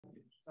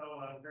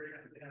Very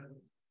happy to have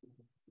you.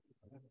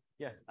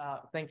 Yes,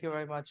 thank you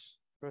very much,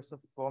 first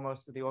and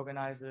foremost, to the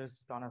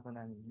organizers, Jonathan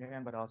and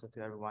Miriam, but also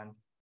to everyone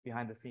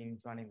behind the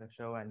scenes running the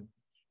show and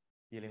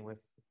dealing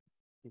with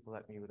people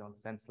like me who don't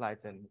send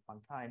slides in on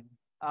time.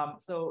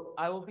 So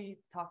I will be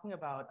talking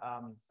about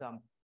some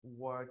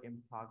work in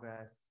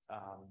progress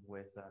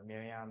with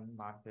Miriam,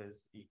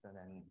 Marcus, Ethan,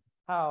 and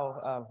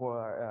Hao, who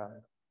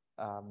are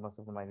most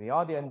of them are in the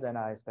audience, and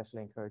I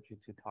especially encourage you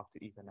to talk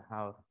to Ethan and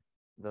Hao,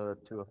 the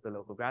two of the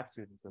local grad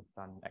students who have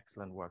done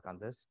excellent work on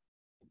this.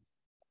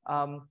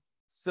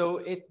 So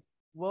it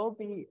will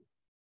be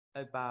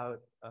about,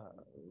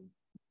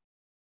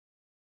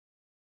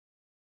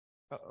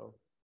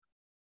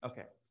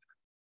 okay.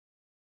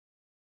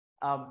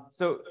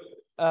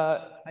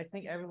 I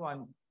think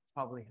everyone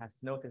probably has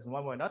noticed in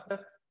one way or another,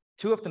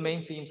 two of the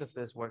main themes of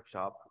this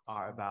workshop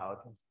are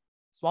about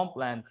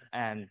swampland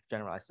and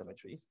generalized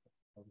symmetries.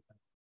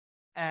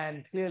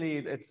 And clearly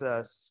it's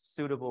a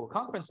suitable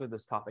conference with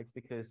these topics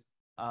because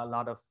a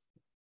lot of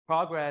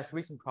progress,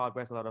 recent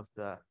progress, a lot of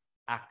the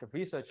active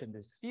research in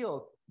this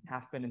field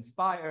have been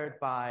inspired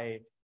by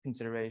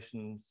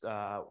considerations,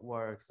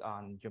 works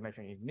on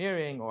geometric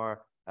engineering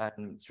or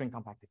string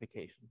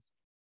compactifications.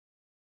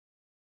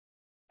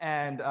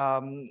 And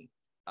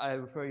I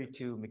refer you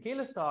to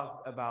Michaela's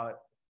talk about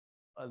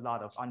a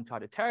lot of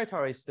uncharted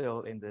territory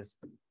still in this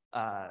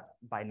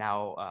by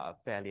now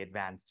fairly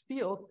advanced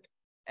field.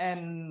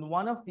 And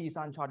one of these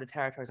uncharted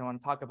territories I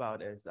want to talk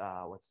about is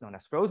what's known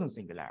as frozen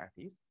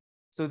singularities.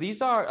 So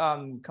these are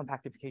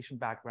compactification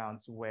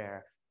backgrounds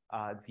where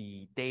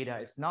the data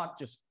is not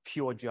just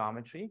pure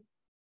geometry,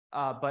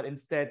 but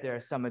instead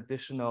there's some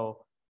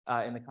additional,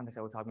 in the context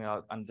that we're talking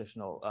about,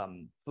 additional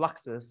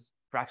fluxes,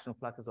 fractional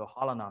fluxes or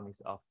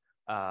holonomies of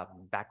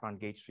background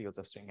gauge fields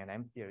of string and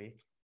M theory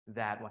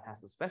that one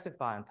has to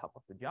specify on top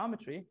of the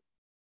geometry.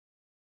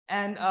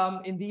 And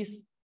in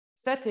these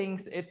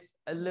settings, it's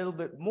a little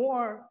bit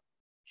more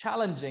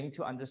challenging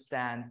to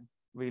understand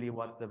really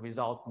what the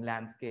resulting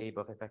landscape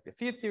of effective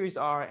field theories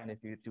are. And if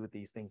you do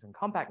these things in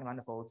compact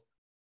manifolds,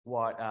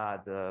 what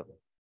the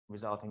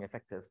resulting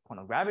effective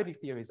quantum gravity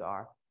theories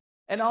are.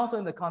 And also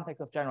in the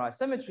context of generalized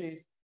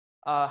symmetries,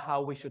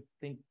 how we should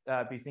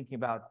be thinking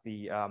about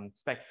the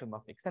spectrum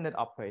of extended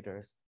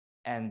operators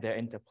and their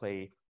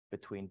interplay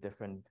between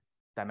different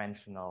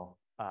dimensional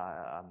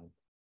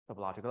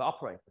topological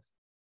operators.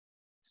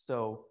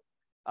 So,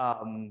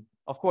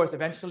 of course,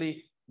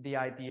 eventually the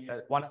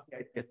idea, one of the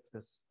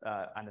ideas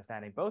to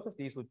understanding both of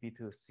these would be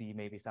to see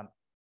maybe some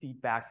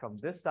feedback from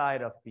this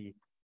side of the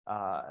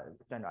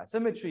generalized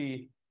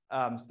symmetry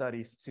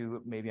studies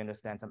to maybe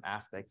understand some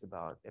aspects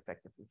about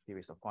effective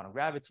theories of quantum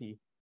gravity,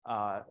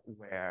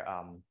 where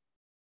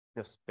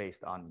just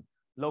based on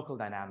local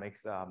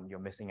dynamics, you're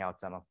missing out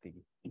some of the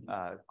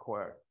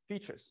core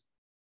features.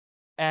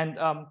 And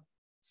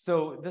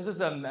so this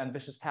is an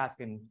ambitious task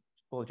in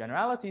full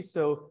generality.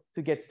 So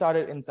to get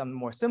started in some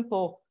more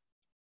simple,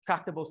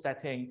 tractable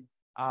setting,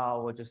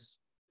 we'll just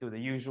do the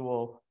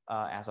usual,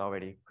 as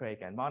already Craig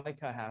and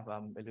Monica have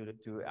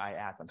alluded to. I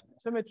add some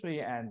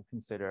symmetry and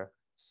consider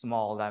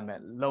small,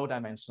 low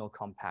dimensional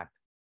compact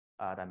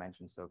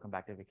dimensions, so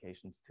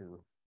compactifications to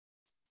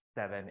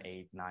 7,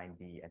 8,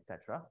 9D,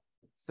 etc.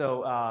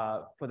 So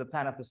for the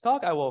plan of this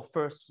talk, I will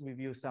first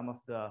review some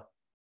of the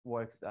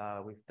works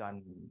we've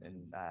done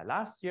in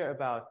last year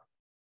about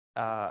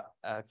a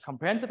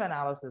comprehensive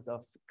analysis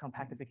of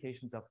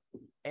compactifications of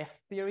F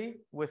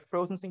theory with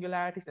frozen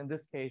singularities. In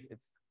this case,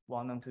 it's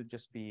well known to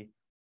just be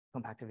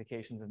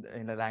compactifications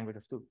in the language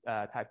of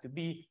type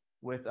 2B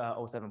with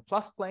O7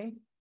 plus planes.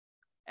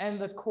 And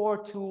the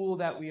core tool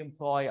that we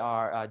employ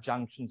are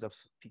junctions of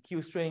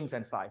PQ strings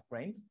and 5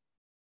 branes.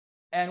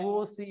 And we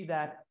will see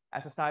that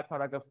as a side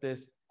product of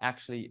this,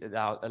 actually it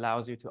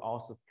allows you to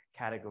also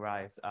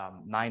categorize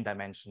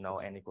 9-dimensional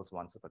n equals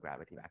 1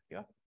 supergravity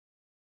vector.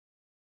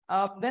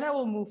 Then I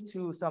will move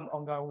to some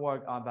ongoing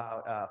work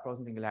about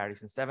frozen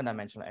singularities in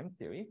 7-dimensional M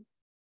theory.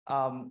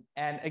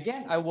 And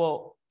again, I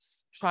will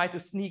try to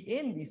sneak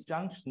in these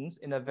junctions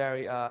in a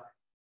very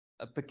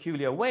a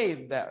peculiar way,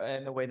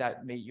 in a way that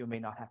you may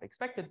not have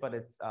expected, but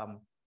it's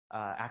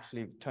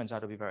actually turns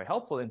out to be very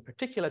helpful, in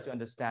particular to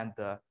understand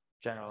the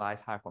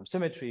generalized high form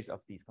symmetries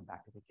of these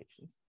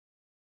compactifications.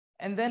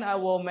 And then I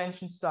will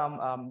mention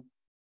some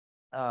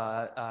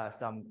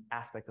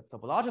aspects of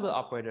topological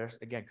operators,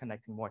 again,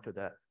 connecting more to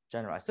the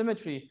generalized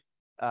symmetry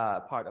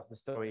part of the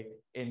story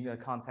in the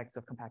context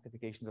of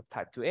compactifications of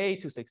type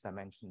 2A to 6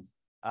 dimensions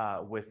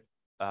with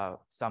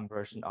some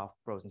version of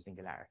frozen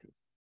singularities.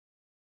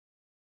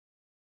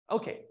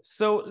 Okay,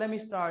 so let me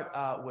start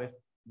with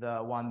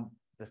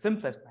the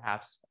simplest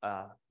perhaps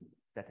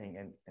setting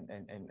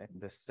in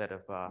this set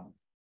of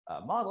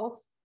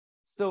models.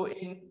 So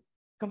in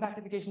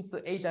compactifications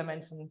to 8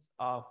 dimensions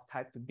of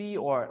type 2B,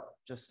 or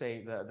just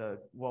say the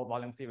world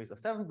volume theories of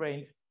 7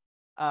 branes,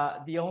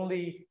 the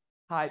only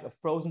type of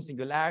frozen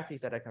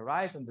singularities that I can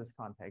arise in this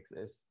context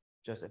is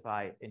just if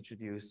I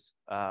introduce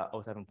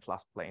O7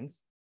 plus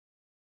planes.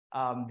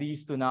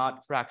 These do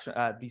not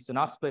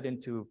split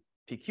into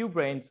PQ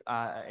branes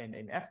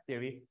in F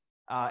theory,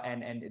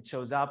 and it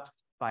shows up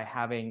by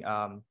having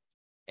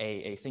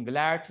a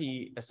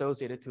singularity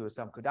associated to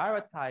some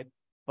Kodaira type,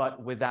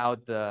 but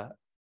without the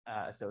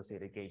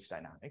associated gauge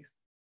dynamics.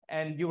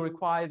 And you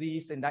require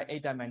these in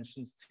 8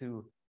 dimensions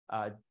to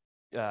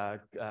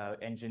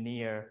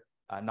engineer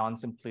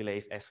non-simply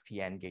laced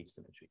SPN gauge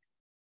symmetries.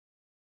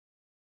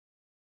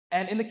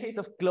 And in the case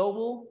of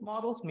global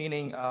models,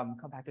 meaning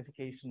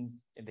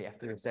compactifications in the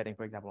F3 setting,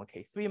 for example, in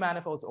K3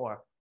 manifolds,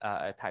 or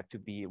a type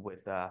 2B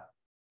with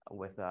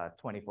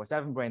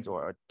 24/7 branes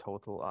or a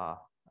total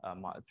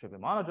trivial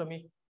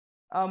monodromy,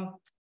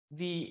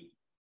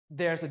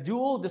 there's a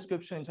dual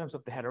description in terms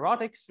of the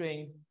heterotic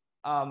string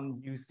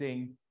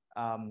using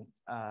on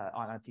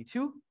a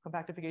T2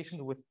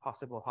 compactification with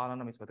possible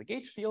holonomies for the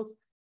gauge fields.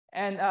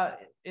 And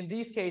in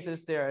these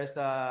cases, there is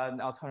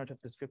an alternative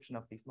description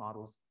of these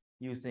models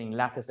using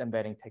lattice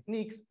embedding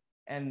techniques.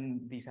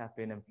 And these have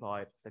been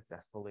employed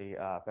successfully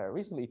very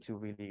recently to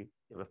really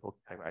give a full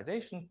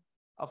categorization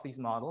of these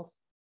models.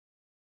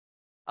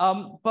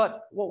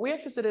 But what we're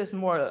interested in is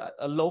more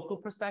a local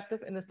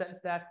perspective, in the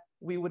sense that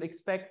we would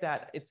expect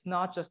that it's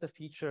not just a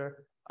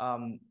feature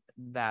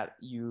that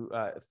you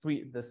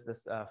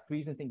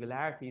freezing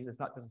singularities. It's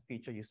not just a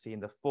feature you see in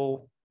the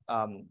full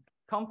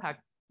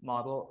compact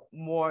model.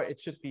 More,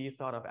 it should be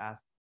thought of as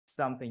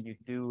something you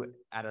do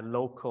at a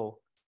local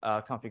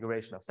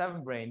configuration of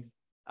 7 branes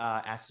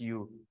as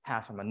you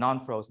pass from a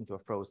non-frozen to a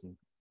frozen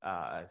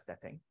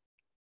setting.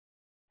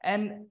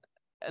 And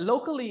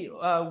locally,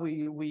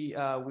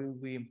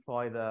 we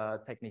employ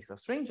the techniques of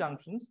string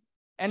junctions.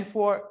 And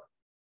for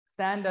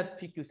standard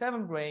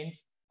PQ7 branes,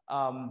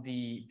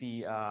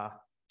 the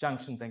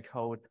junctions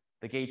encode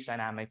the gauge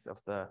dynamics of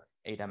the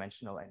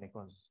 8-dimensional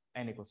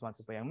n=1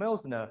 super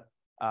Yang-Mills in a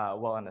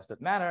well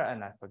understood manner.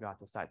 And I forgot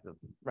to cite the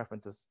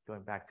references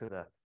going back to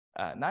the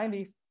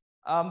 90s.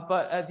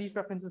 But these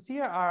references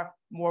here are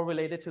more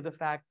related to the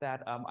fact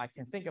that I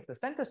can think of the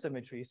center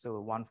symmetry,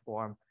 so 1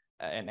 form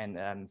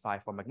and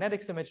 5 form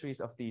magnetic symmetries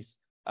of these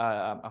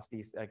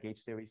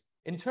gauge theories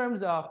in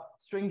terms of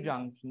string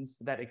junctions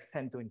that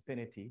extend to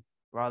infinity,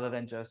 rather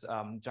than just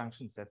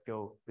junctions that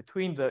go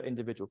between the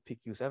individual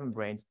PQ7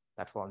 branes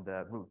that form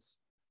the roots.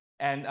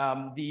 And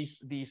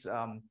these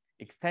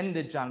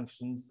extended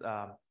junctions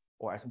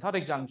or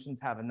asymptotic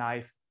junctions have a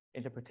nice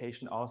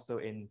interpretation also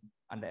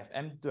under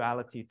FM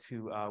duality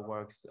to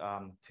works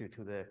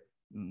to the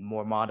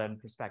more modern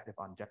perspective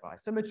on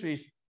generalized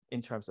symmetries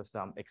in terms of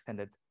some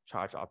extended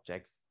charge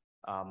objects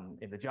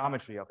in the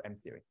geometry of M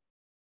theory.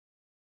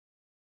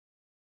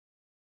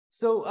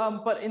 So,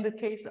 but in the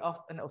case of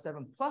an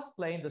O7 plus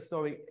plane, the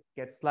story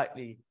gets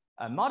slightly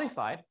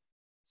modified.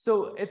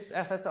 So it's,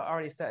 as I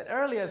already said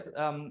earlier,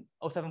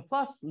 O7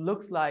 plus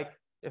looks like,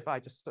 if I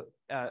just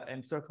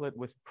encircle it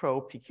with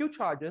pro PQ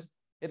charges,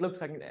 it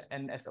looks like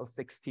an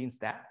SO16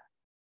 stack.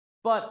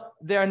 But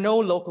there are no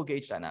local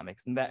gauge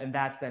dynamics. In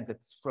that sense,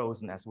 it's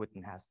frozen, as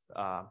Witten has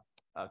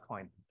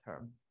coined the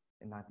term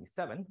in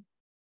 1997.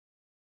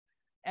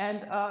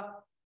 And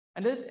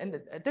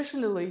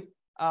additionally,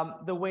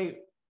 the way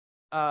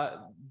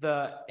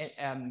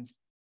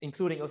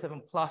including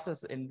O7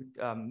 pluses in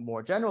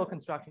more general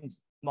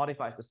constructions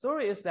modifies the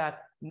story is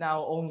that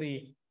now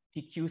only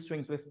PQ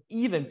strings with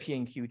even P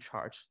and Q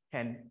charge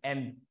can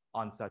end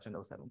on such an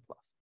O7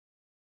 plus.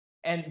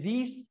 And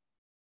these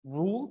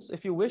rules,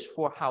 if you wish,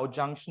 for how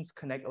junctions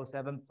connect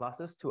O7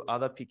 pluses to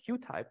other PQ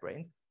type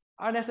branes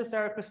are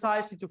necessary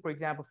precisely to, for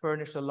example,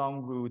 furnish the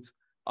long roots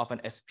of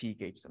an SP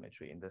gauge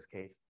symmetry. In this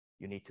case,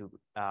 you need to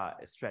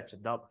stretch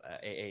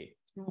a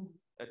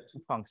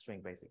two-trunk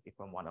string basically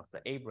from one of the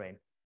A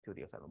branes to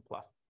the O7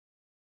 plus.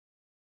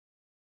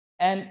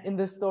 And in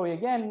this story,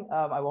 again,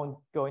 I won't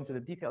go into the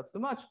details so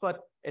much,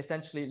 but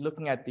essentially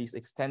looking at these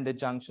extended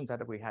junctions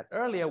that we had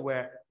earlier,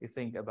 where you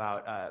think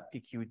about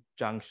PQ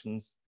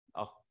junctions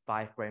of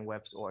 5 brane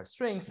webs or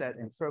strings that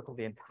encircle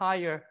the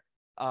entire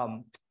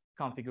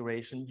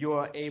configuration,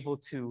 you're able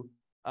to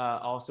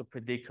also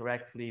predict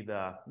correctly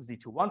the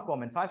Z2 1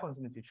 form and 5 form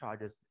symmetry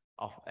charges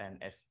of an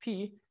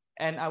SP.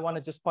 And I want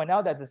to just point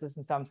out that this is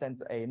in some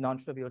sense a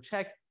non-trivial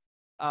check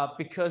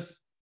because,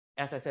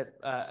 as I said,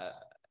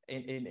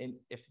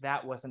 if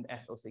that was an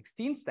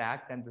SO16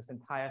 stack, then this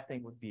entire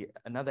thing would be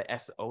another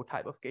SO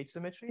type of gauge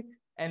symmetry.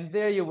 And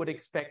there you would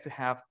expect to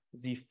have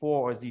Z4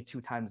 or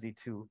Z2 times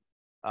Z2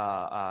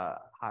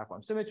 higher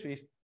form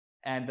symmetries.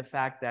 And the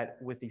fact that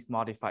with these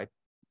modified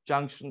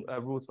junction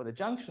rules for the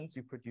junctions,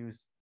 you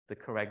produce the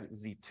correct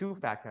Z2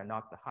 factor and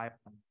not the higher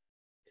one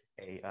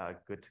is a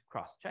good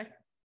cross check.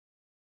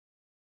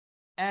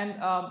 And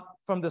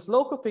from this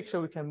local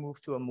picture, we can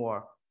move to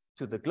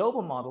the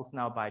global models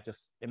now by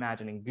just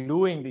imagining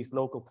gluing these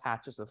local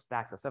patches of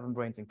stacks of 7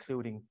 branes,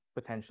 including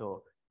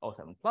potential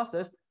O7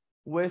 pluses,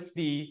 with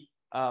the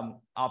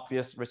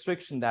obvious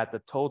restriction that the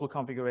total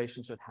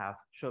configuration should have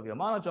trivial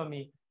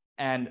monodromy.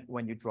 And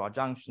when you draw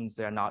junctions,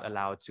 they're not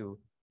allowed to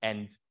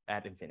end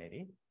at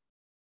infinity.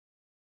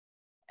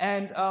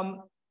 And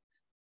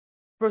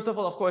first of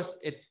all, of course,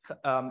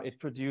 it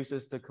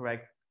produces the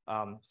correct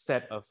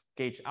set of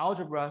gauge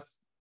algebras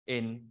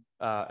in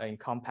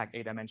compact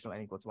A-dimensional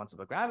n equals 1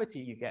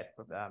 supergravity you get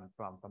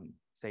from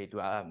say,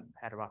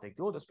 heterotic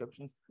dual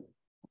descriptions.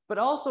 But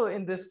also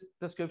in this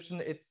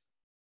description, it's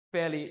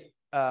fairly,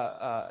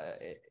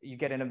 you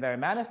get in a very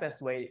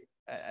manifest way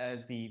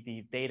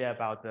the data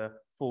about the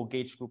full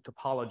gauge group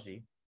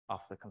topology of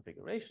the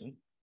configuration.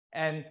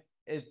 And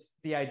it's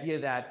the idea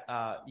that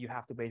you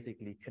have to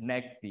basically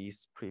connect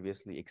these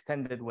previously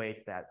extended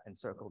weights that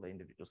encircle the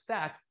individual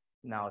stacks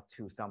now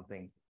to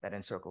something that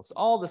encircles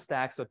all the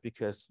stacks. So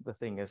because the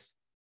thing is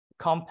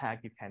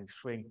compact, you can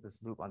shrink this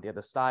loop on the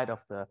other side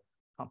of the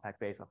compact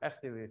base of F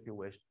theory if you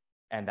wish,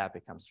 and that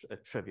becomes a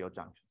trivial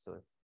junction.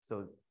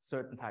 So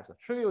certain types of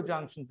trivial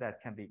junctions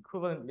that can be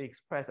equivalently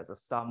expressed as a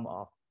sum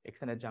of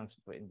extended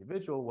junctions for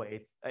individual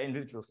weights,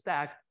 individual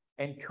stacks,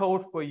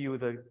 encode for you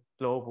the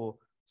global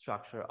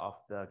structure of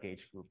the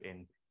gauge group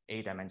in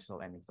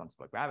A-dimensional n equals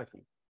 1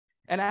 supergravity.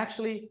 And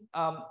actually,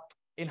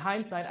 in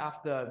hindsight,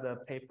 after the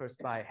papers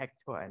by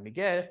Hector and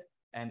Miguel,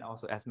 and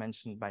also as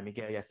mentioned by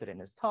Miguel yesterday in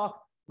his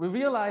talk, we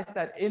realized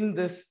that in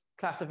this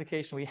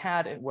classification we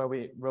had, where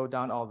we wrote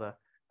down all the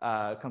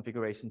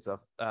configurations of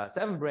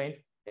 7 branes,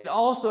 it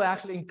also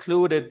actually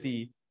included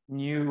the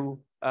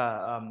new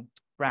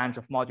branch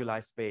of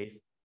moduli space,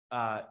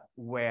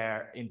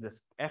 where in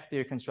this F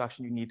theory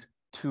construction you need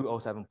 2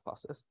 O7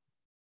 pluses.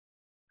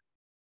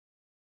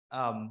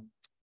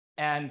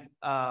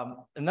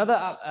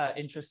 Another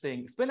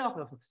interesting spin-off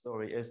of the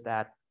story is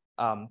that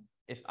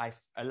if I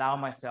allow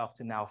myself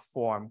to now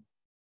form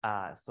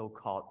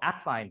so-called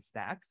affine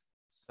stacks,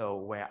 so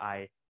where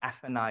I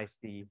affinize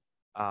the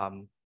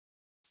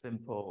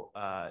simple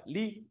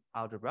Lie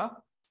algebra,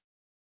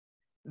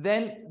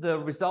 then the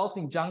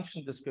resulting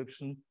junction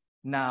description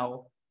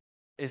now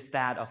is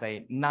that of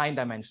a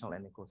 9-dimensional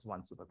n equals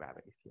 1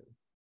 supergravity theory.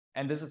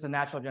 And this is a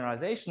natural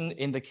generalization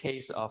in the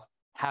case of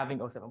having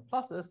O7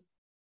 pluses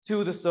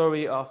to the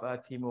story of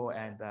Timo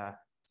and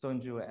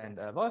Sonju and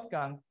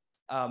Wolfgang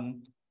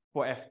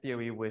for F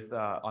theory with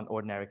on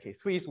ordinary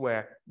K3s,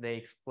 where they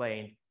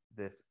explain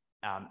this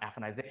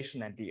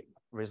affinization and the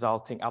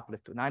resulting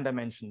uplift to 9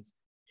 dimensions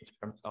in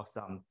terms of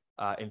some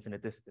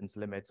infinite distance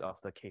limits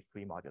of the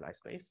K3 moduli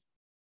space.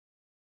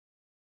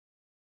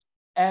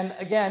 And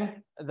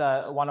again,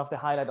 one of the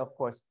highlight, of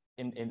course,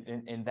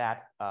 in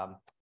that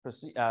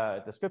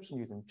description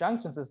using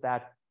junctions is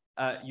that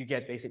you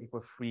get basically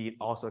for free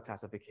also a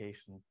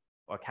classification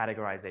or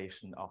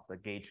categorization of the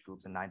gauge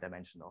groups in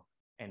 9-dimensional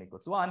n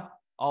equals 1.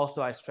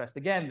 Also, I stressed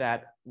again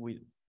that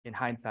in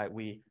hindsight,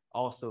 we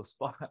also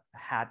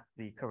had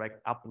the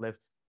correct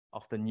uplifts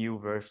of the new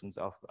versions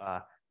of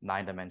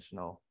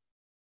 9-dimensional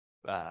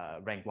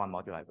rank 1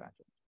 moduli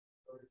branches.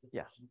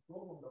 Yeah.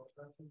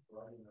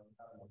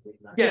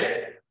 Yes.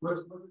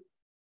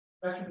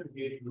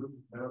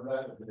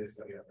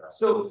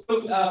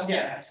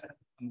 Yeah,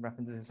 I'm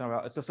referencing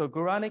somewhere else. So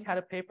Guranik had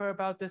a paper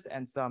about this,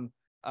 and some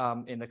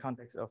in the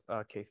context of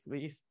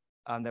K3s.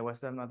 There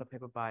was another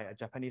paper by a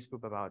Japanese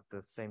group about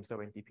the same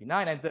story in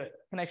DP9, and the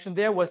connection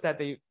there was that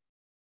they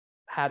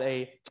had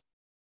a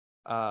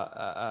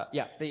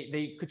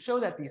they could show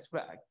that these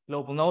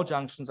global null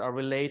junctions are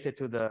related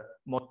to the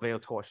modal veil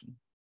torsion.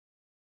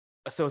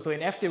 So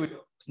in F theory,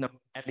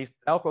 at least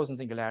L-frozen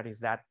singularities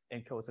that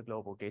encodes a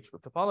global gauge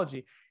group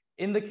topology.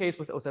 In the case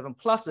with O7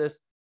 pluses,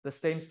 the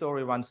same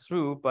story runs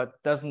through, but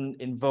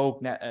doesn't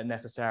invoke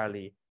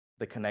necessarily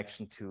the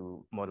connection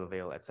to modal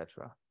veil,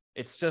 etc.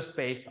 It's just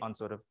based on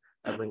sort of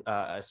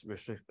a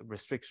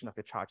restriction of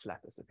the charge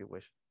lattice, if you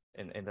wish,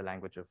 in the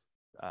language of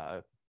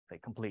say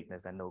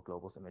completeness and no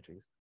global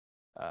symmetries.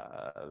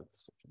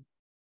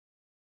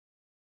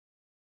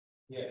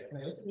 Yeah, can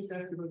I ask you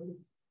that?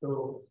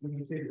 So when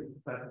you say the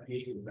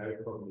classification is very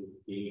probably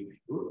gauge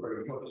group, are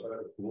you talking about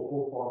a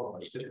global form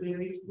of a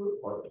gauge group,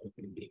 or you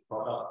can be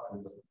product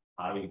and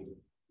tie?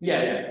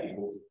 Yeah.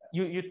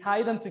 You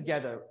tie them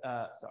together.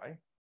 Sorry.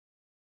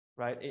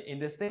 Right. In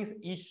these things,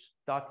 each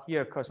dot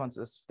here corresponds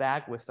to a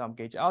stack with some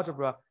gauge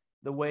algebra.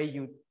 The way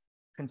you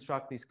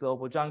construct these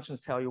global junctions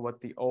tell you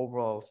what the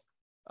overall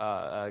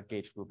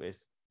gauge group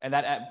is. And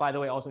that, by the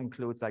way, also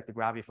includes like the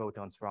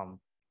graviphotons from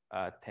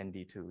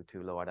 10D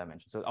to lower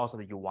dimensions. So also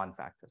the U1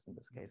 factors in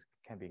this case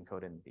can be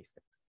encoded in these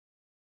things.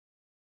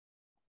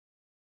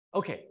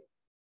 Okay.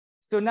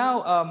 So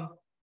now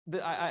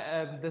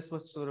this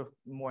was sort of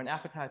more an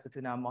appetizer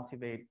to now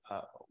motivate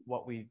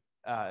what we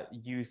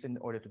use in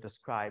order to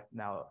describe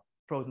now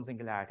frozen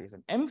singularities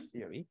and M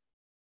theory.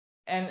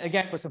 And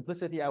again, for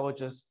simplicity, I will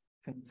just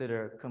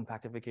consider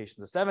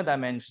compactifications of 7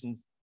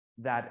 dimensions.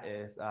 That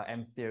is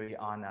M theory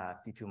on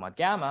C2 mod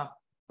gamma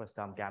for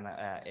some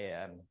gamma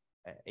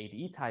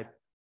ADE type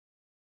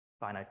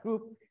finite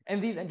group.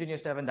 And these engineer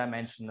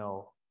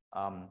 7-dimensional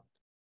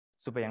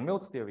super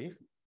Yang-Mills theories.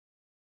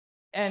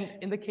 And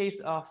in the case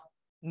of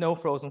no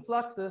frozen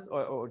fluxes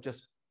or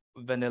just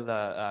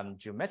vanilla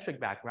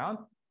geometric background,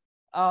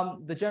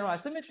 the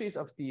generalized symmetries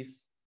of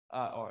these,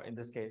 or in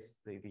this case,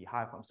 the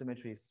higher form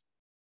symmetries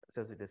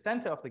associated with the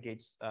center of the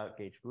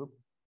gauge group,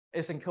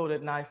 is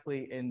encoded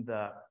nicely in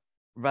the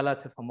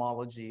relative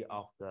homology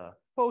of the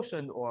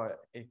quotient, or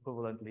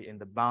equivalently in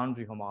the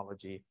boundary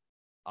homology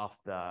of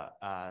the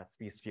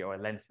three-sphere or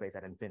length space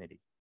at infinity.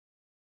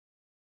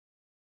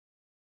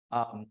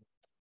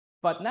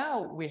 But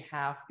now we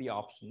have the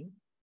option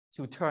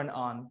to turn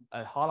on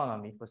a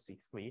holonomy for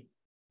C3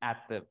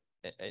 at the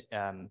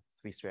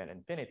three-sphere at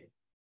infinity.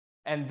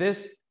 And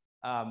this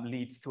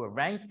leads to a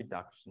rank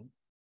reduction,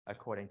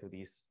 according to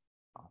these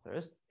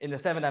authors, in the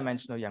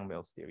 7-dimensional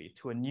Yang-Mills theory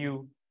to a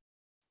new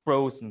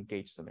frozen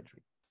gauge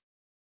symmetry.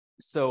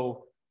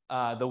 So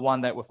the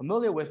one that we're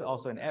familiar with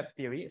also in F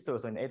theory, so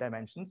in 8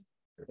 dimensions,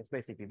 it's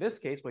basically this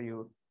case where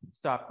you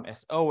start from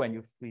SO and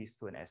you freeze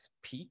to an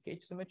SP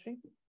gauge symmetry.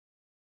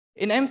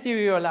 In M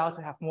theory, you're allowed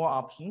to have more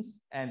options,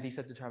 and these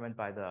are determined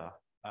by the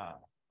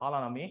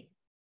holonomy,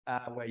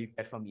 where you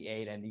get from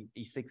E8 and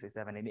E6,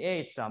 E7, and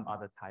E8 some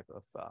other type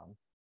of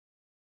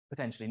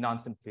potentially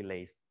non-simply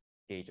laced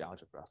gauge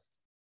algebras.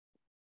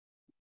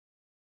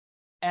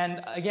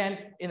 And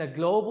again, in a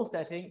global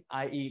setting,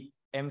 i.e.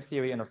 M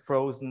theory on a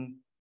frozen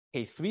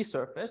K3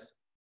 surface,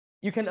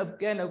 you can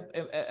again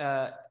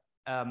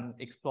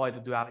exploit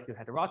the duality of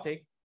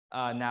heterotic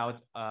now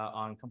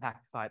on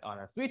compactified on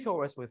a 3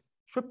 torus with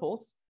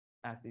triples,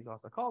 as these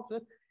also calls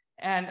it.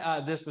 And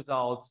this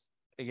results,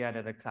 again,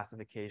 in a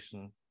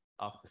classification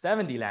of the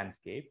 7D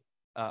landscape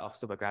of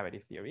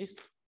supergravity theories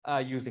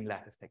using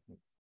lattice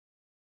techniques.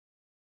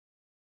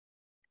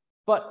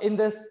 But in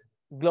this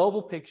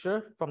global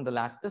picture from the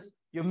lattice,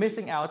 you're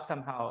missing out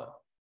somehow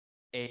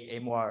a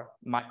more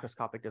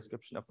microscopic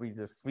description of really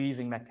the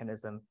freezing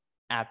mechanism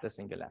at the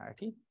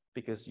singularity,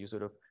 because you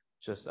sort of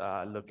just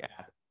look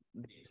at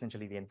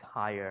essentially the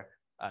entire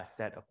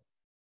set of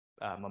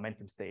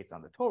momentum states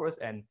on the torus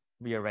and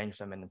rearrange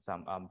them in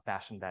some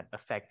fashion that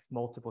affects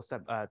multiple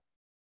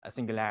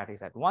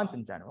singularities at once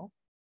in general.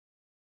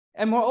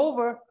 And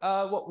moreover,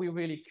 what we're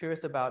really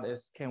curious about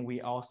is, can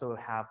we also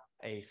have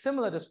a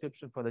similar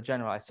description for the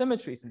generalized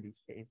symmetries in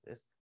these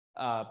cases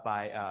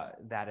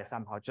that is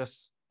somehow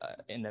just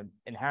in an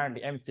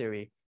inherently M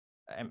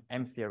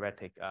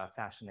theoretic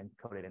fashion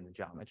encoded in the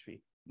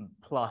geometry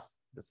plus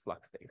this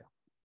flux data.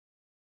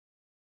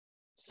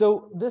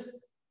 So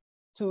this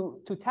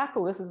to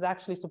tackle this is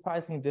actually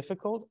surprisingly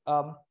difficult.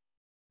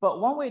 But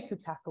one way to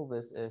tackle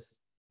this is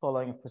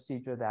following a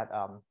procedure that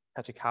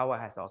Tachikawa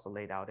has also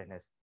laid out in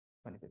his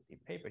 2015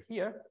 paper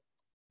here.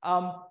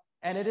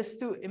 And it is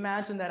to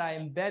imagine that I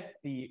embed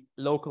the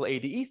local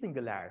ADE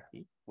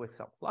singularity with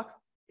some flux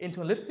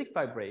into elliptic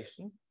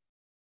vibration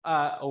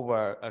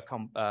over a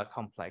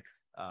complex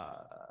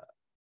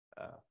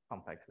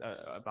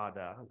about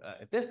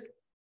a disk,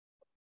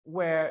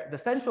 where the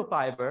central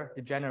fiber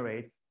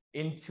degenerates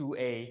into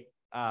a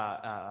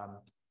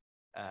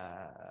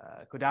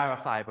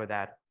Kodaira fiber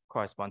that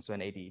corresponds to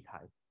an ADE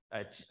type,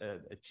 a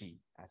G,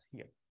 as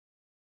here.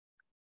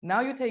 Now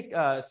you take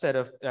a set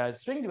of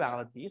string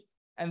dualities,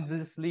 and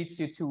this leads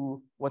you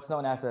to what's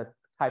known as a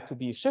type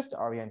 2B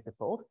shift-oriented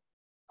fold,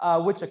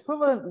 which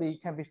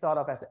equivalently can be thought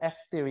of as F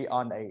theory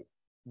on a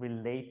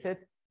related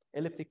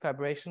elliptic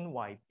vibration,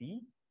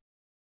 YD,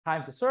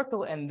 times a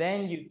circle, and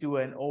then you do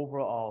an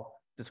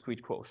overall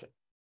discrete quotient.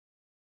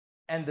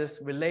 And this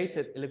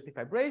related elliptic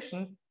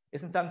vibration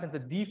is in some sense a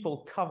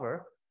default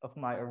cover of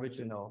my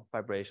original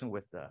vibration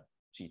with the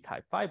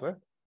G-type fiber.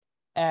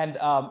 And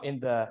in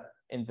the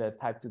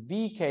type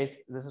 2B case,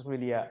 this is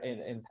really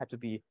in type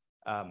 2B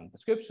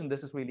description,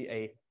 this is really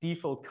a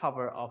default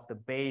cover of the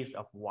base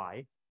of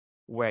Y,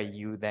 where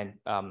you then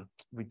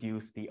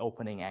reduce the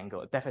opening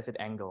angle, deficit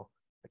angle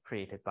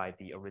created by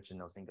the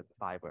original single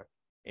fiber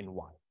in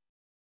Y.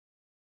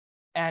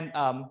 And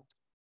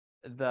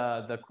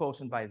the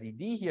quotient by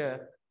ZD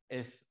here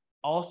is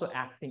also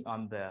acting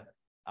on the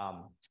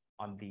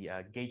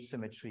gauge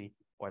symmetry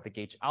or the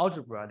gauge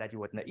algebra that you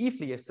would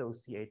naively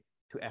associate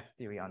to F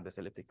theory on this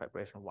elliptic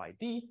vibration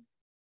YD.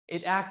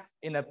 It acts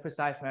in a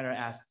precise manner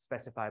as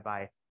specified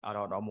by outer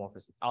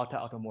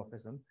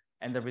automorphism,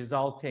 and the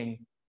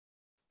resulting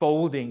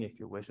folding, if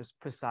you wish, is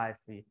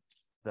precisely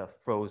the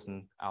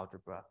frozen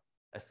algebra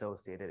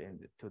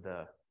associated to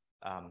the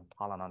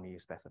holonomy you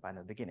specified in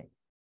the beginning.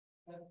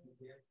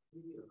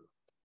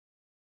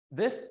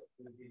 This,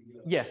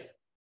 yes.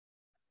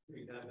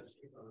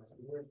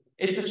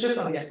 It's a shift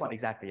on the S1,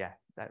 exactly, yeah.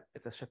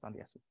 It's a shift on the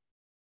S1.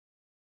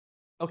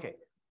 Okay,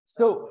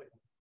 so,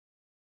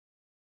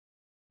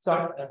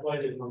 sorry. That's why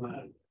they come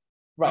out.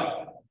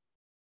 Right.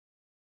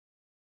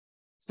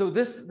 So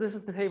this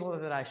is the table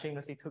that I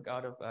shamelessly took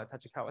out of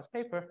Tachikawa's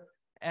paper.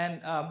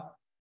 And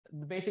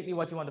basically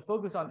what you want to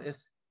focus on is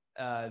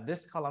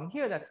this column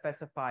here that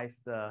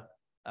specifies the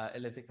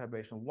elliptic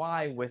vibration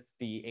Y with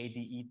the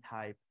ADE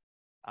type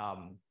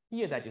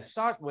here that you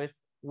start with,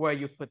 where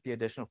you put the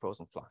additional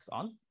frozen flux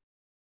on.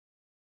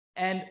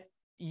 And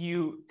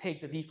you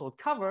take the default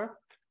cover,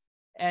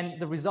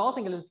 and the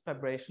resulting elliptic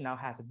vibration now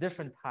has a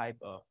different type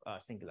of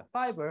singular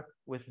fiber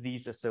with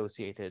these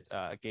associated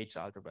gauge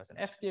algebras in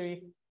F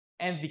theory.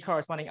 And the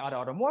corresponding outer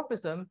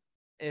automorphism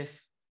is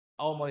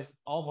almost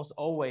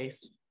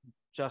always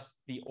just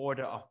the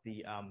order of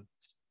the,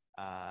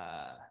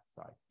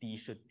 sorry, D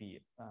should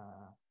be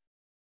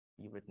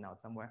written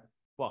out somewhere.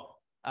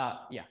 Well,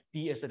 yeah,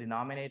 D is the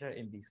denominator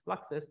in these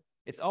fluxes,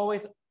 It's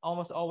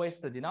almost always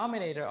the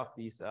denominator of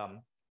these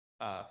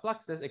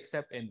fluxes,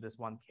 except in this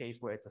one case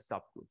where it's a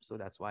subgroup. So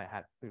that's why I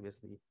had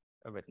previously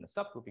written a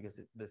subgroup, because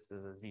this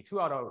is a Z2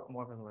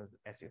 automorphism with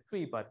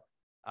SU3, but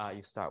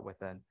you start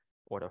with an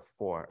order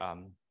 4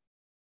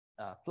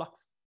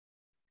 flux.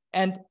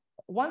 And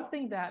one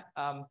thing that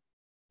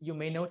you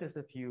may notice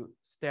if you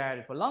stare at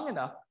it for long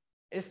enough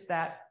is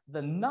that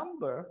the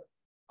number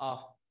of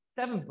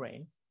 7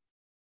 branes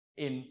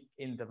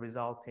in the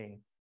resulting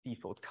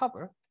default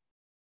cover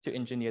to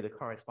engineer the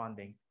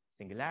corresponding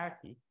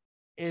singularity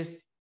is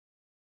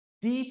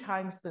d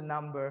times the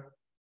number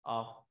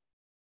of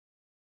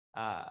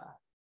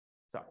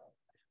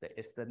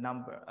it's the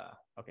number,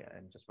 okay,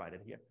 let me just write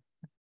it here.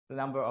 The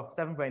number of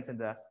 7 branes in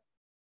the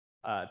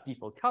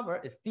default cover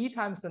is d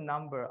times the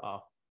number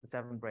of the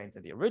 7 branes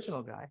in the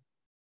original guy,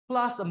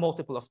 plus a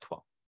multiple of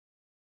 12.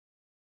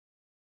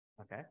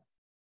 Okay,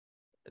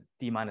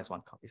 d minus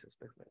 1 copies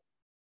especially.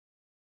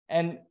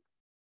 And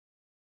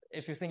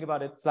if you think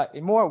about it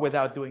slightly more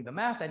without doing the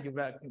math, then you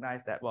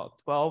recognize that, well,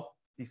 12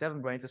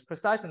 D7 branes is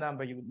precisely the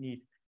number you would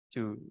need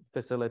to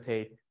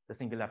facilitate the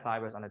singular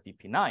fibers on a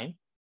DP9.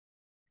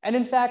 And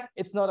in fact,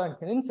 it's not a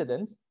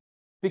coincidence,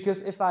 because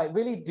if I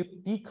really do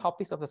d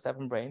copies of the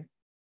 7 brane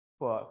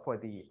for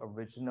the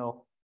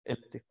original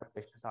elliptic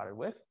fibration started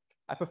with,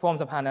 I perform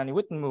some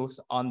Hanani-Witten moves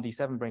on the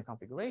 7 brane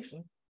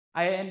configuration,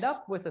 I end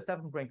up with the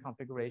 7 brane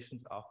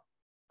configurations of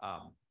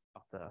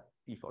the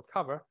default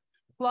cover,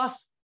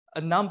 plus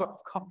a number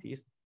of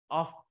copies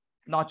of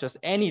not just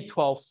any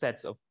 12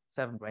 sets of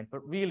 7 brane,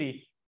 but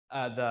really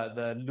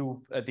the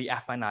loop, the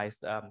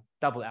affinized,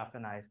 double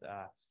affinized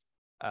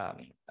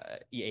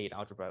E8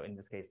 algebra, in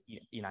this case,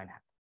 E9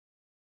 hat.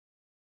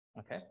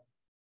 Okay,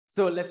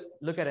 so let's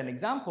look at an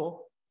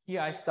example.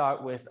 Here I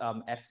start with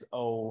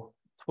SO12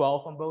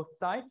 on both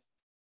sides.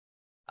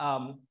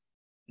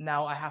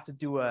 Now I have to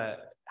do a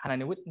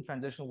Hanani-Witten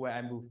transition where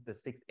I move the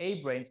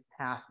 6A branes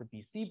past the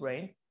BC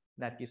brane.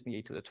 That gives me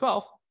A to the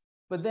 12.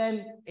 But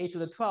then A to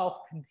the 12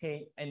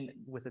 contain, and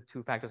with the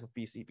 2 factors of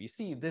BC,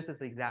 BC, this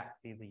is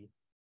exactly the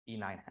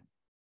E9 hat.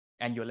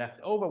 And you're left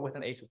over with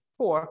an A to the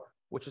 4,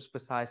 which is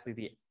precisely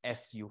the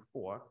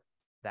SU4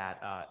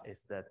 that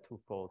is the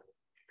twofold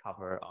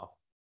cover of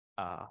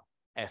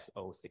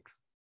SO6,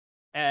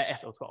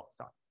 SO12,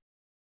 sorry.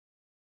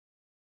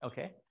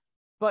 Okay,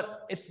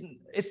 but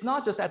it's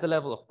not just at the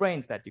level of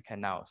branes that you can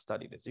now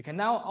study this. You can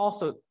now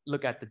also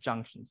look at the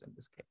junctions in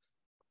this case.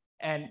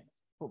 And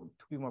to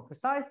be more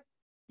precise,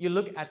 you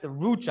look at the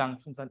root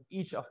junctions on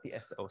each of the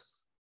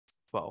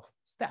SO12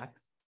 stacks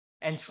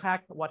and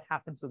track what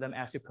happens to them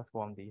as you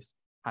perform these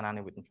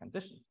Hanani-Witten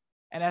transitions.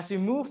 And as you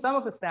move some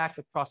of the stacks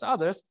across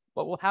others,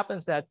 what will happen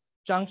is that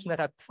junction that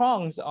had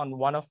prongs on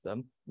one of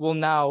them will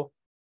now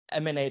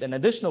emanate an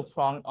additional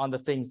prong on the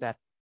things that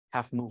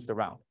have moved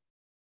around.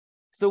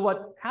 So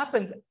what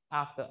happens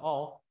after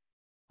all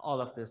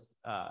of this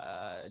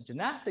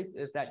gymnastics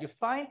is that you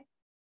find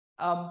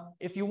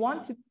if you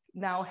want to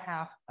now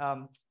have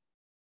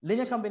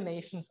linear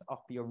combinations of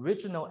the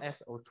original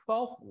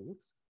SO12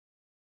 roots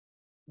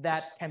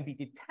that can be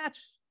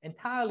detached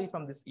entirely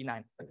from this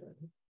E9,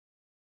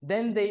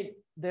 then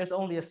there's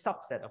only a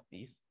subset of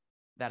these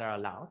that are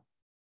allowed.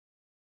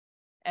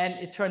 And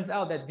it turns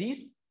out that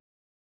these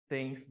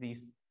things,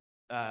 these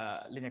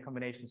linear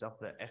combinations of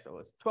the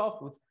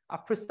SO12 roots, are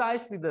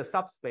precisely the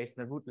subspace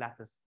in the root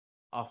lattice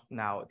of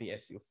now the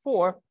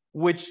SU4,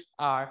 which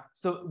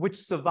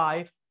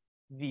survive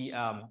the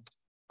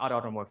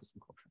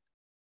automorphism quotient.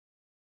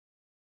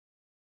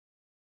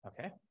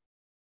 Okay,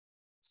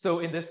 so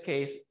in this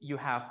case, you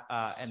have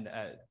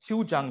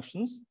 2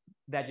 junctions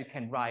that you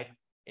can write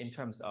in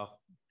terms of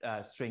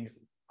strings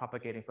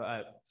propagating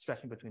for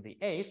stretching between the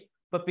A's,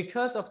 but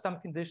because of some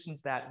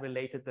conditions that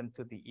related them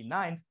to the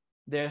E9s,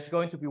 there's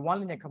going to be one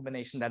linear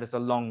combination that is a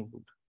long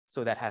root,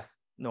 so that has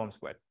norm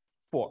squared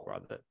 4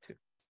 rather than 2.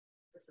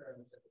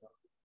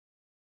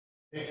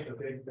 I think the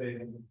big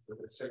thing with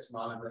the 6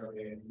 monogram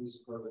and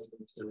use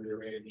coefficients to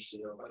rearrange the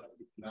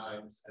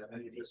nines, and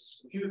then you just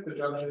compute the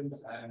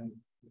junctions and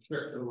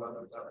restrict the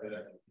ones that are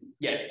there.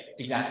 Yes,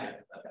 exactly.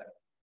 Okay.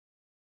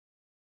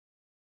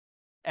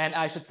 And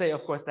I should say,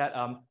 of course, that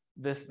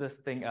this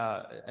thing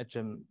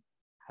Jim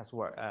has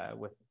worked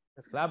with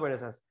his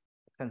collaborators, has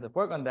extensive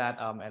work on that,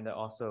 and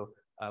also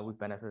we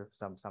benefit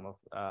from some of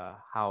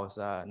Hao's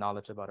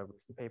knowledge about a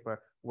recent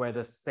paper where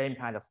the same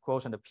kind of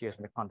quotient appears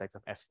in the context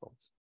of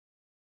S-folds.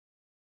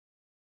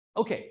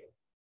 Okay,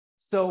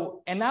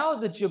 so, and now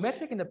the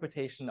geometric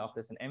interpretation of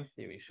this in M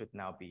theory should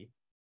now be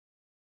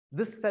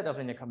this set of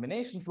linear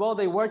combinations. Well,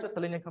 they were just a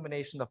linear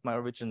combination of my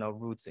original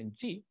roots in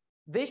G.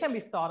 They can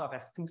be thought of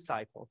as 2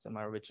 cycles in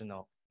my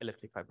original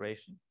elliptic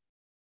vibration.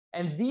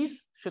 And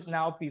these should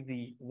now be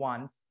the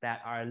ones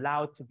that are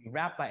allowed to be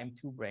wrapped by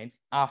M2 branes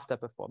after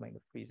performing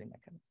the freezing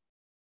mechanism.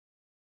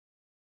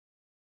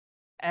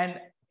 And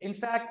in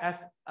fact, as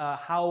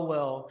Hao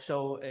will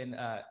show in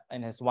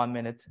his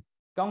 1-minute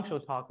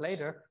Gongsho talk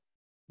later,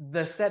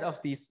 the set of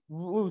these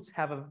roots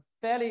have a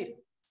fairly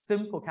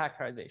simple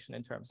characterization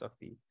in terms of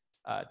the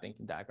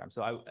thinking diagram.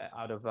 So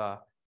out of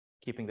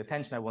keeping the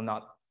tension, I will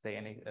not say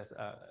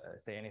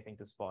anything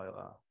to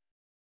spoil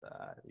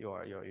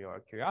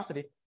your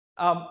curiosity.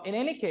 In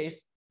any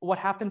case, what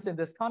happens in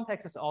this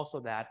context is also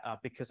that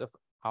because of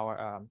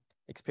our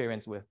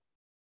experience with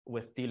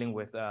dealing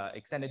with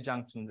extended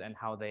junctions and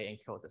how they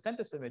encode the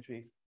center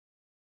symmetries,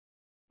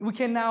 we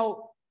can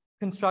now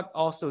construct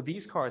also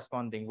these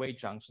corresponding weight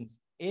junctions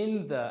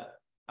in the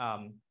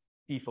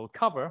default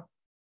cover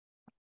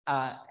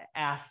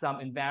as some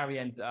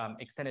invariant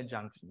extended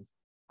junctions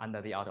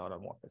under the outer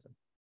automorphism.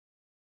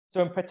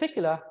 So in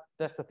particular,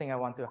 that's the thing I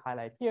want to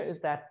highlight here, is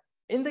that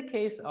in the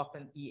case of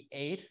an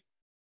E8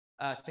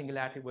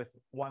 singularity with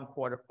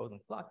 1/4 Poisson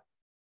flux,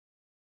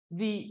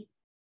 the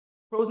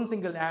Poisson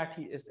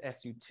singularity is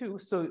SU2,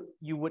 so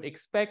you would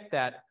expect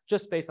that,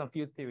 just based on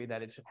field theory,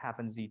 that it should have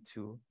a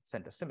Z2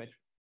 center symmetry.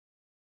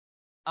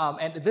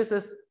 And this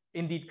is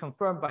indeed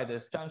confirmed by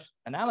this junction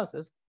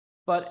analysis,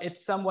 but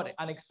it's somewhat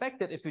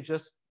unexpected if you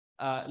just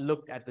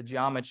looked at the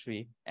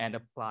geometry and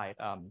applied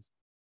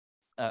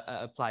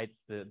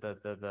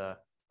the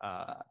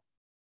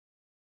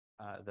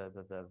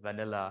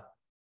vanilla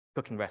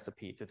cooking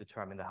recipe to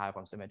determine the high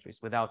form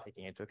symmetries without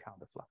taking into account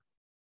the flux.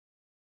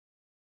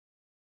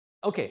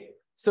 Okay,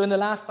 so in the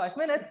last 5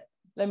 minutes,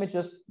 let me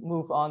just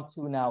move on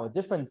to now a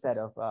different set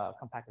of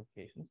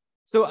compactifications.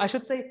 So I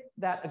should say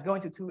that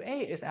going to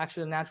 2A is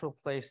actually a natural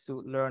place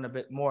to learn a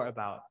bit more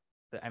about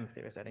the M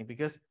theory setting,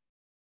 because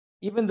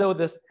even though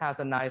this has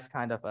a nice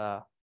kind of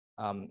a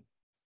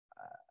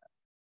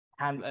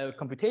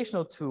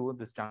computational tool,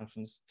 these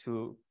junctions,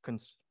 to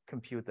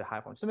compute the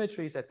high form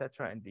symmetries,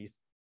 etc., and these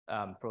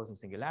Poisson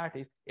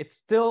singularities, it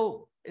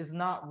still is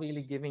not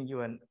really giving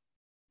you a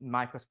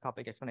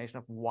microscopic explanation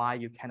of why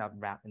you cannot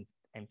wrap in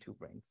M2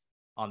 branes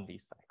on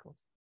these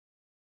cycles.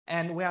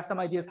 And we have some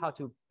ideas how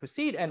to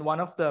proceed, and one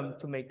of them,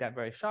 to make that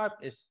very sharp,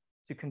 is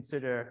to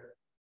consider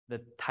the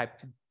type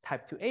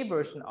 2A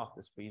version of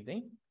this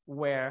freezing,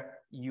 where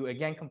you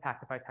again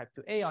compactify type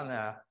 2A on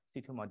a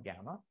C2 mod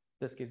gamma.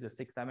 This gives you a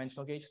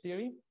 6-dimensional gauge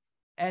theory.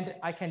 And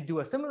I can do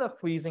a similar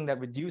freezing that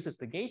reduces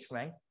the gauge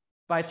rank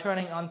by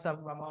turning on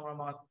some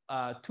Ramon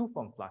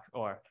 2-form flux,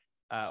 or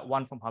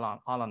 1-form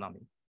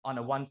holonomy on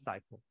a 1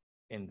 cycle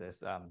in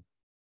this on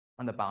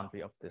the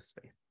boundary of this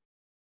space.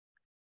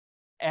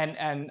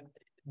 And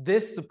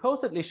this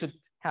supposedly should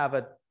have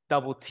a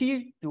double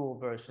T dual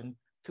version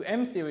to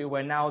M theory,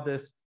 where now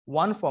this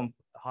 1-form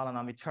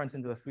holonomy turns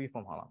into a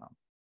 3-form holonomy.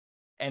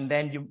 And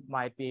then you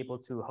might be able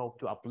to hope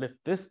to uplift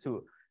this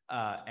to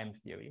M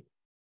theory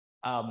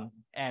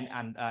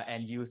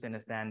and use an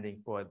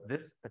understanding for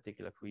this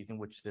particular freezing,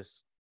 which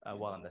is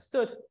well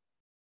understood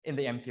in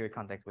the M theory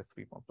context with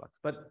 3-form flux.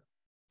 But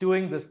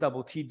doing this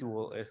double T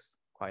dual is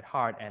quite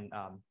hard, and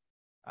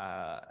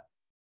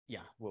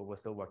yeah, we're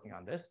still working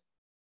on this.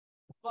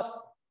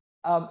 But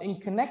in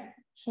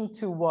connection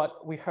to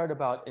what we heard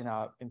about in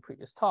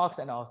previous talks,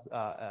 and also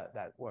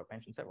that were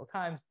mentioned several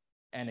times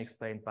and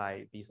explained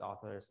by these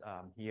authors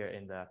here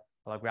in the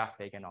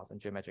holographic and also in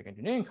geometric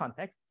engineering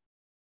context,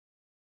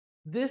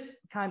 this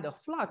kind of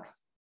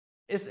flux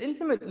is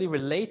intimately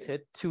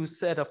related to a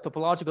set of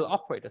topological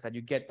operators that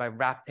you get by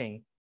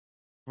wrapping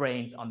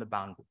branes on the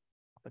boundary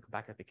of the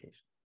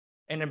compactification.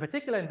 And in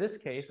particular, in this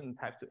case, in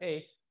type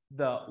 2A,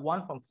 the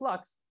 1-form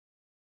flux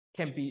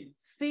can be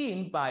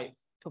seen by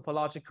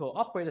topological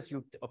operators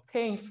you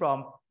obtain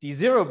from the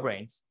 0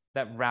 branes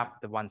that wrap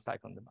the 1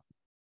 cycle on the boundary.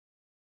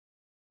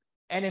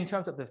 And in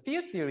terms of the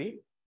field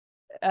theory,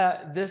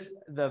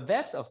 the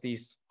vets of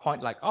these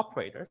point-like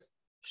operators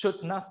should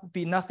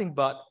be nothing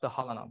but the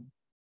holonomy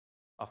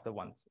of the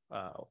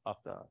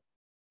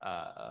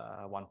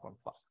 1-form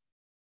flux.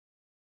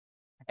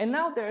 And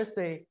now there is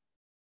a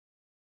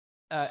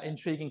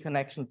intriguing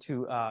connection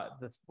to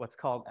what's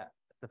called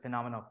the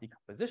phenomenon of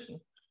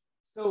decomposition.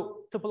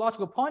 So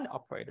topological point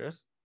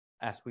operators,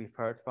 as we've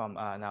heard from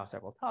now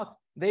several talks,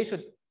 they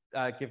should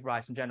give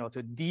rise in general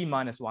to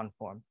D-1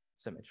 form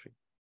symmetry.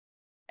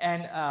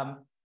 And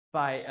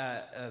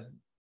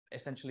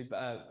essentially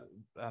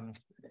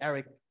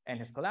Eric and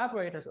his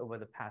collaborators over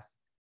the past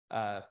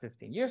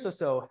 15 years or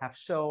so have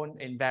shown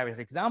in various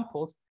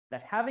examples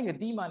that having a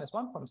D-1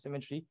 form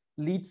symmetry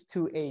leads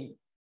to a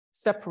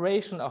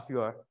separation of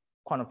your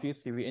quantum field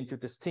theory into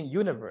distinct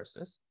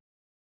universes,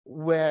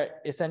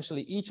 where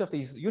essentially each of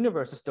these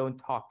universes don't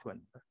talk to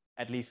another,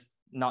 at least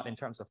not in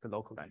terms of the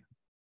local dynamics.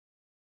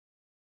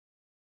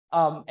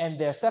 And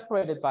they're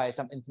separated by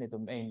some infinite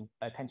domain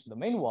attention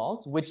domain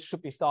walls, which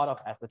should be thought of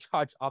as the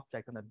charged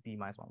object on a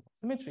D-1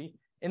 symmetry.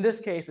 In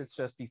this case, it's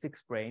just the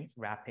 6 branes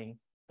wrapping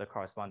the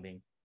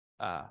corresponding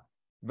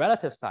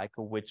relative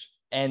cycle, which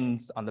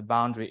ends on the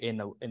boundary in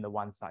the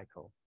 1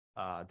 cycle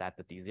that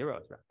the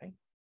D0 is wrapping.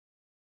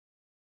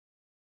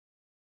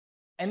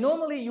 And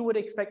normally you would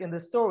expect in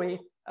this story,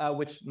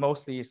 which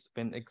mostly has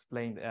been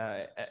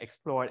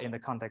explored in the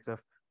context of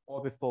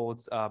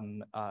orbifolds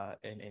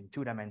in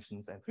 2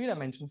 dimensions and 3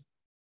 dimensions,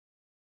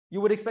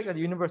 you would expect that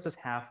the universes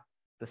have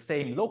the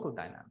same local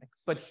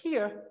dynamics. But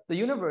here, the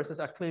universes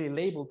are clearly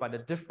labeled by the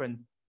different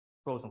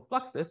Poisson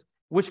fluxes,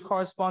 which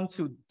correspond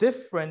to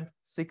different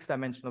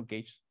 6-dimensional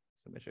gauge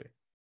symmetry.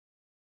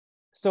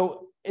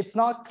 So it's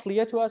not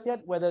clear to us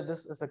yet whether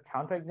this is a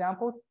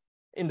counterexample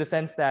in the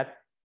sense that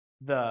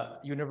the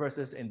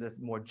universes in this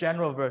more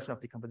general version of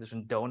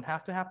decomposition don't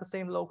have to have the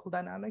same local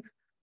dynamics.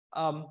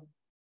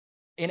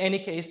 In any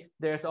case,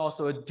 there's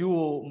also a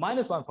dual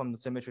 -1 from the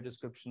symmetry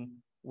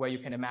description where you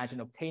can imagine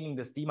obtaining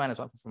this D-1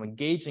 from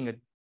engaging a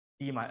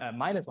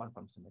 -1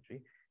 from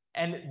symmetry.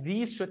 And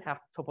these should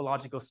have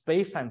topological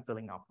space-time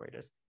filling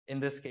operators. In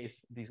this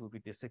case, these will be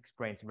the 6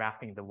 branes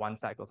wrapping the 1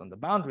 cycles on the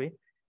boundary.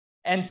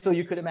 And so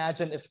you could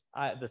imagine if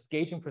this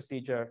gauging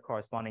procedure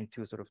corresponding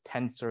to sort of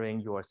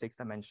tensoring your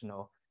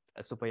 6-dimensional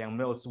super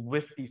Yang-Mills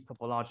with these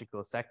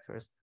topological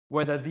sectors,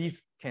 whether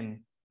these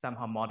can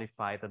somehow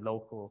modify the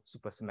local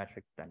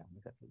supersymmetric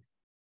dynamics at least.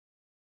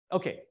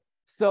 Okay,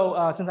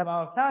 so since I'm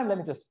out of time, let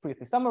me just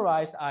briefly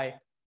summarize. I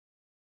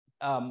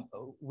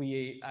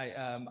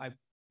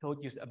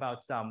told you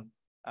about some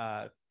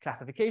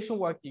classification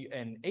work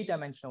in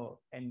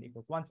 8-dimensional n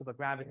equals 1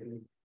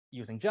 supergravity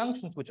using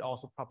junctions, which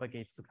also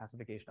propagates the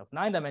classification of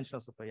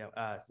 9-dimensional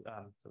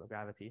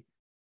supergravity.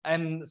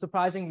 And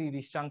surprisingly,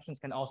 these junctions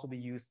can also be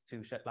used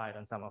to shed light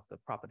on some of the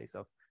properties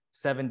of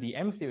 7D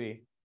M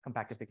theory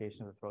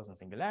compactification with Rosen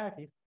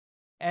singularities.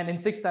 And in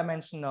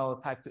 6-dimensional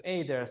type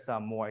 2A, there are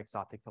some more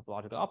exotic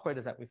topological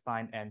operators that we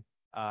find, and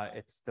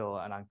it's still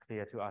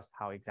unclear to us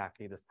how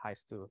exactly this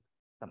ties to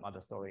some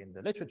other story in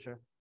the literature.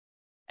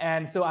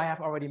 And so I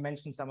have already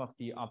mentioned some of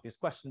the obvious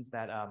questions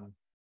that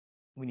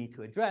we need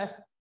to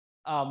address.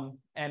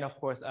 And of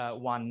course,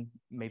 one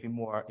maybe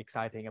more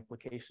exciting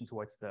application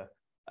towards the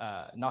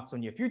not so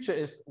near future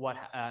is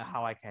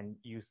how I can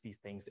use these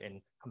things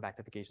in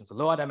compactifications to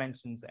lower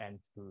dimensions and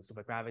to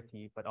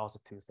supergravity, but also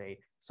to say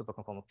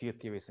superconformal field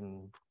theories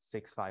in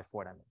 6, 5,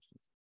 4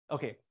 dimensions.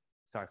 Okay,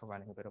 sorry for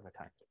running a bit over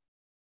time.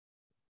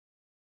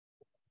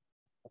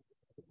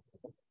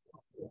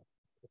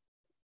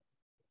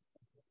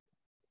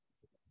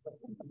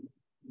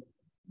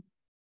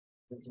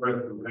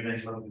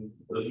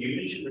 So you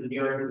mentioned the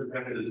near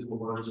effect of the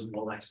components of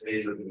all next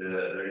phase of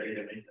the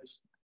dimensions.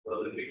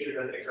 So the picture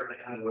that I currently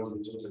have was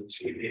in terms of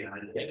discrete data.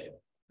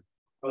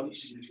 How do you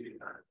see discrete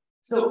data?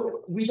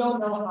 So we don't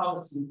know how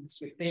to see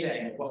discrete data,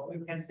 and what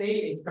we can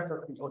say in terms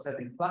of the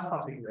O7 class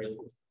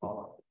configuration,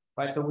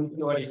 right? So we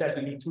already said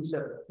we need two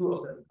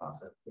O7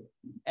 classes,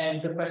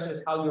 and the question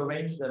is how you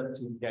arrange them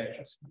to get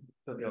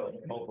to the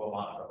overall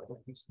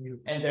model.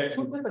 And there are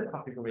two different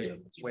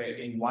configurations where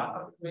in one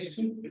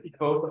configuration,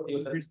 both of the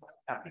O7 classes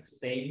have the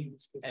same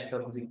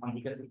SLPZ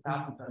conjugacy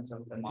path in terms of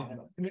the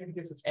model,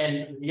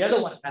 and the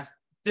other one has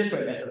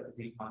different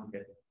SLPZ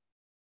conjugacy.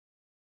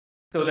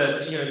 So that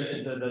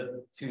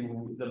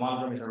the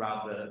monogram is around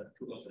the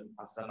 2 O7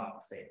 classes are not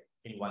the same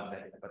in one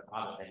setting, but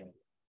are the same.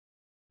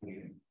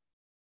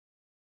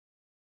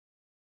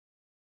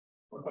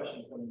 What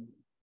question from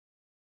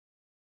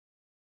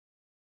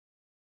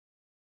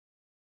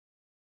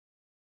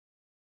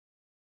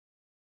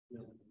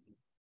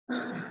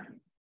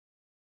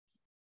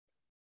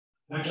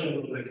Actually, I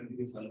would like to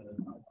do something.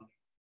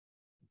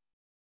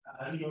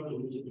 I don't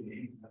know the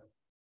name.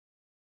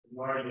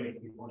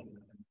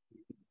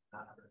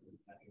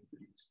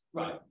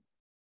 Right.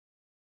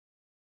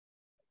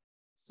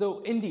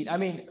 So indeed, I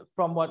mean,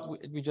 from what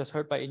we just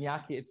heard by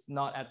Iñaki, it's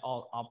not at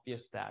all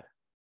obvious that,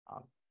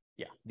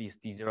 these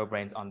D0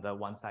 branes on the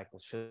 1 cycle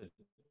should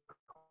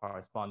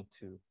correspond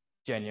to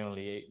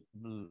genuinely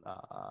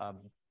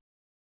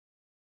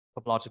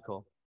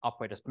topological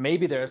operators.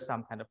 Maybe there is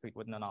some kind of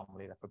frequent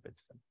anomaly that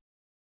forbids them.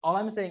 All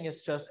I'm saying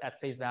is just at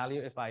face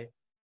value, if I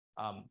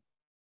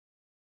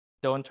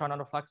don't turn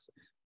on a flux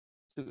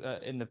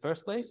in the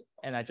first place,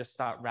 and I just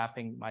start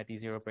wrapping my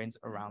D0 branes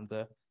around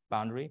the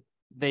boundary,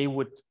 they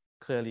would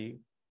clearly,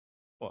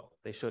 well,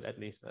 they should at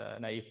least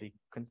naively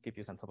give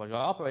you some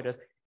topological operators,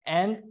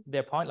 and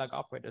they're point-like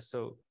operators.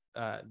 So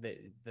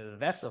the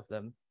rest of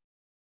them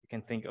you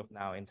can think of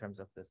now in terms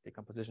of this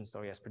decomposition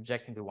story as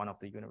projecting to one of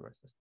the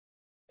universes.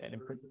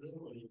 And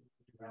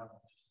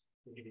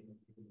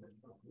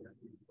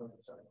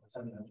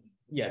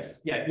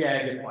yes, yeah,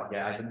 good point.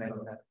 Yeah, I didn't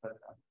mention that, but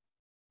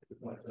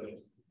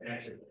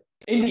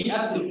indeed,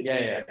 absolutely,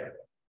 yeah.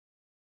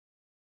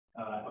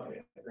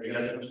 Okay, very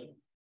good.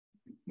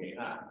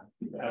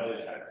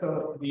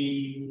 So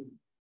the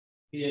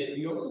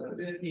also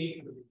in the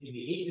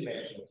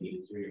 8-dimensional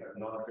case where you have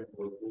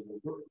non-trivial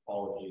group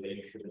topology, then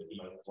you should have been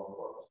on one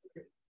world.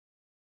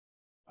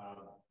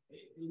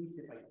 At least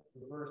if I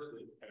reverse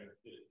this kind of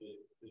this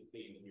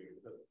statement here,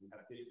 because we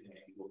have this in an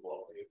equal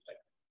quality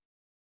effect,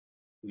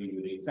 we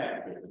would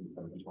expect there to be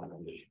some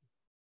decomposition.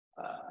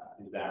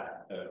 Is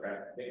that the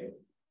correct statement?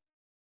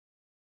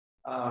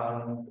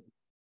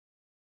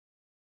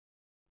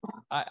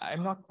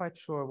 I'm not quite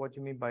sure what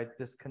you mean by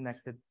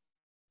disconnected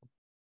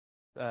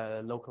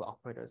local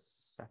operators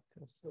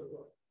sectors. So,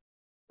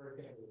 for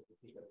example, if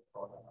you take a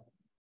product,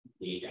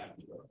 data,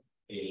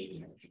 a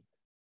dimension,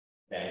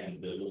 then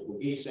the local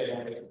gauge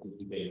dynamics will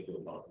be based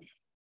on knowledge.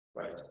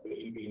 Right. So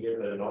you can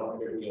give a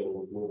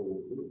non-trivial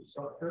global group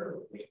structure,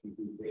 which you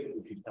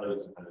tell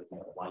you some kind of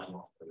line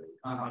off for the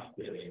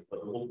but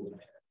local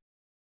dynamics.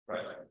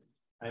 Right.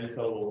 And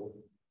so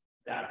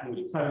that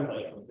would sound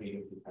like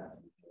something to kind of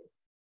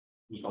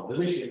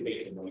decomposition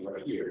based on what you are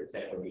here,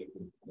 separate.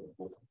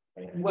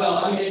 Well,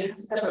 I mean,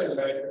 it's separate in a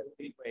very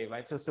specific way,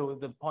 right? So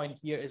the point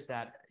here is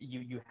that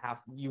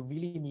you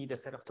really need a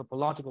set of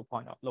topological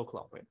point of local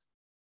operators,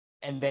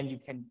 and then you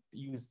can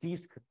use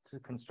these to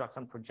construct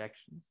some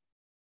projections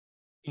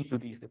into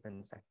these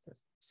different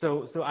sectors.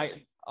 So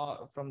I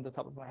from the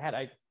top of my head,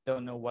 I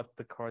don't know what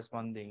the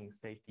corresponding,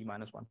 say,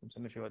 d-1 from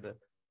symmetry or the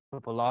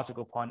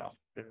topological point of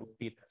it would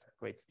be that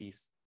separates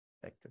these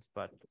sectors,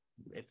 but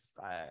it's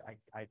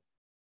I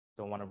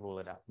don't want to rule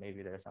it out.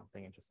 Maybe there's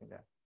something interesting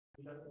there.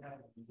 It doesn't have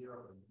to be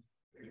zero.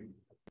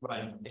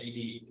 Right.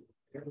 Maybe.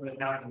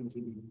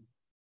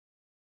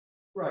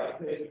 Right.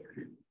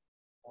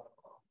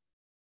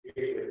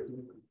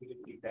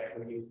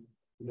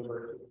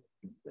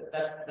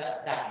 That's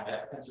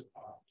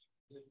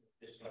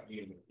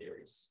union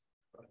theories.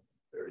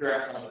 There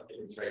are some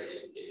theories, right?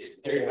 It's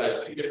theory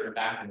about two different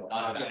backgrounds,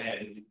 not about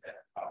it.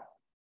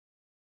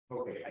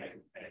 Okay.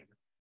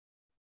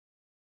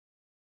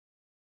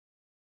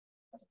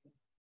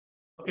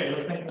 Okay,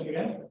 let's think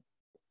again.